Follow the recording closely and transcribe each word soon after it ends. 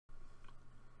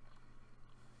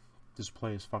This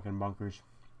play is fucking bunkers.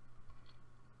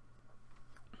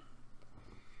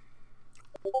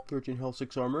 13 health,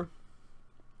 6 armor,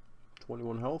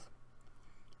 21 health.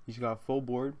 He's got full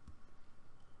board.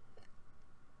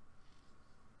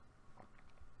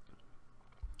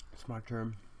 It's my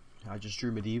turn. I just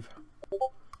drew Medivh.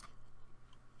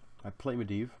 I play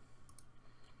Medivh.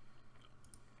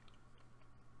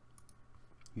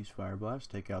 Use Fire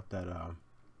Blast. Take out that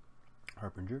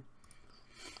Harbinger.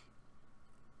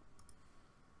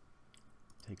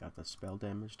 Take out the spell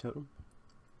damage totem.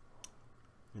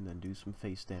 And then do some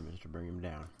face damage to bring him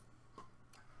down.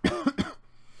 Alright.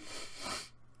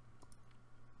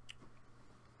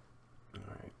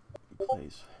 He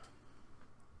plays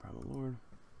Primal Lord.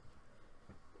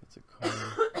 Gets a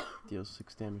card. Deals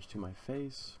 6 damage to my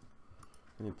face.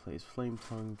 And he plays Flame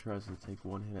Tongue. Tries to take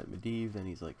 1 hit at Medivh. Then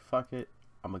he's like, fuck it.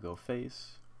 I'm gonna go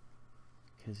face.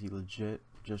 Because he legit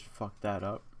just fucked that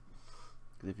up.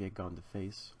 Because if he had gone to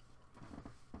face,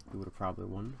 he would have probably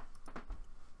won.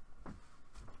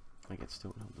 I get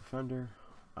Stone Hill Defender.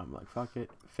 I'm like, fuck it.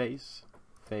 Face.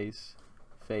 Face.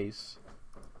 Face.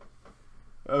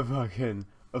 A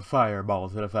fireball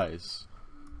to the face.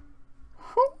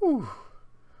 Whew!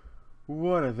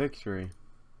 What a victory.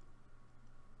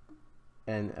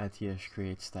 And Atiyesh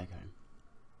creates Stegheim.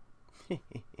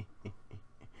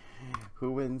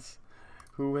 Who wins?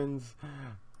 Who wins?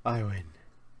 I win.